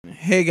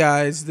Hey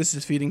guys, this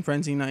is Feeding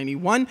Frenzy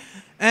 91,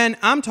 and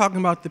I'm talking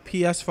about the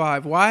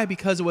PS5. Why?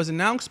 Because it was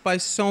announced by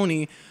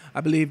Sony, I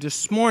believe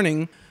this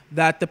morning,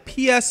 that the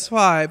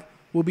PS5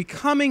 will be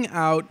coming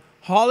out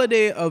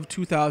holiday of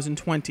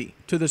 2020,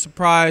 to the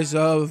surprise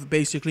of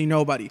basically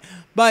nobody.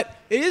 But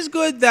it is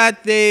good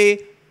that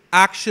they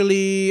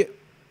actually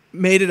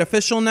made it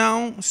official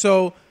now,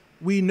 so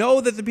we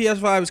know that the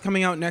PS5 is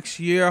coming out next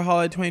year,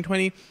 holiday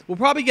 2020. We'll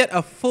probably get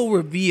a full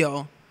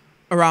reveal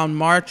around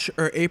March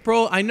or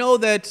April. I know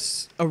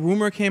that a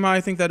rumor came out,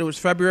 I think that it was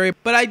February,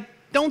 but I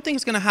don't think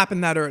it's going to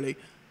happen that early.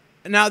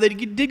 Now, they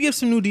did give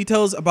some new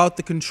details about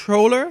the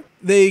controller.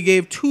 They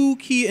gave two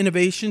key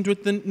innovations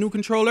with the new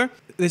controller.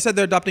 They said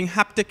they're adopting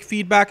haptic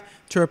feedback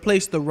to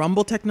replace the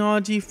rumble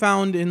technology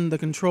found in the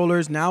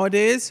controllers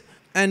nowadays.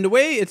 And the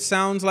way it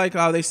sounds like,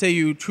 they say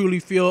you truly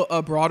feel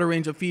a broader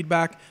range of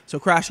feedback. So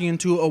crashing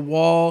into a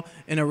wall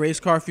in a race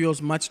car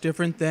feels much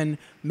different than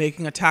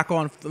making a tackle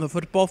on the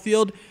football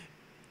field.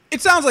 It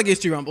sounds like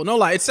HD Rumble, no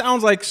lie. It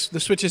sounds like the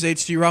Switch's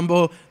HD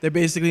Rumble. They're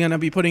basically going to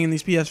be putting in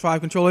these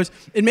PS5 controllers.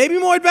 It may be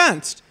more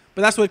advanced,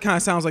 but that's what it kind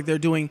of sounds like they're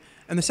doing.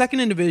 And the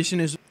second innovation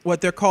is what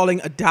they're calling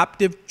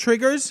adaptive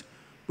triggers,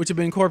 which have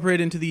been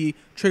incorporated into the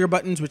trigger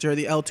buttons, which are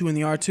the L2 and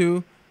the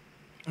R2.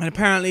 And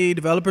apparently,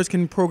 developers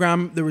can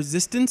program the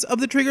resistance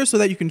of the trigger so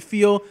that you can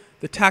feel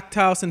the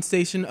tactile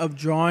sensation of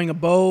drawing a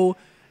bow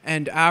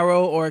and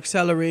arrow or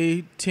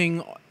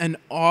accelerating an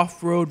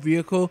off-road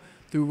vehicle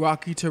through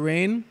rocky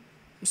terrain.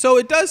 So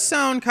it does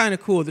sound kind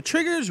of cool. The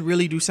triggers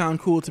really do sound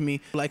cool to me.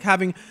 Like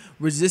having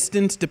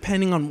resistance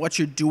depending on what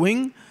you're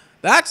doing.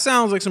 That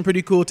sounds like some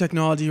pretty cool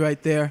technology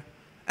right there.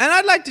 And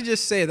I'd like to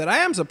just say that I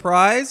am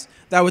surprised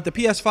that with the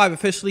PS5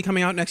 officially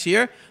coming out next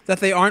year,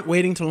 that they aren't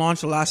waiting to launch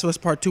The Last of Us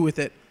Part 2 with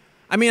it.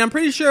 I mean, I'm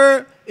pretty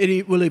sure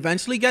it will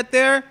eventually get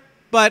there,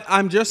 but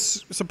I'm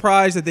just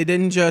surprised that they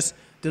didn't just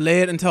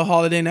delay it until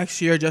holiday next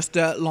year just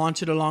to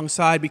launch it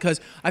alongside, because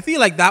I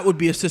feel like that would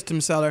be a system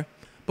seller.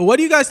 But what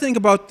do you guys think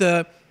about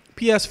the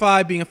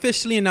PS5 being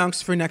officially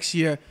announced for next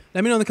year?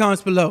 Let me know in the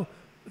comments below.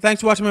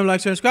 Thanks for watching. Remember to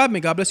like, share, and subscribe. May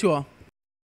God bless you all.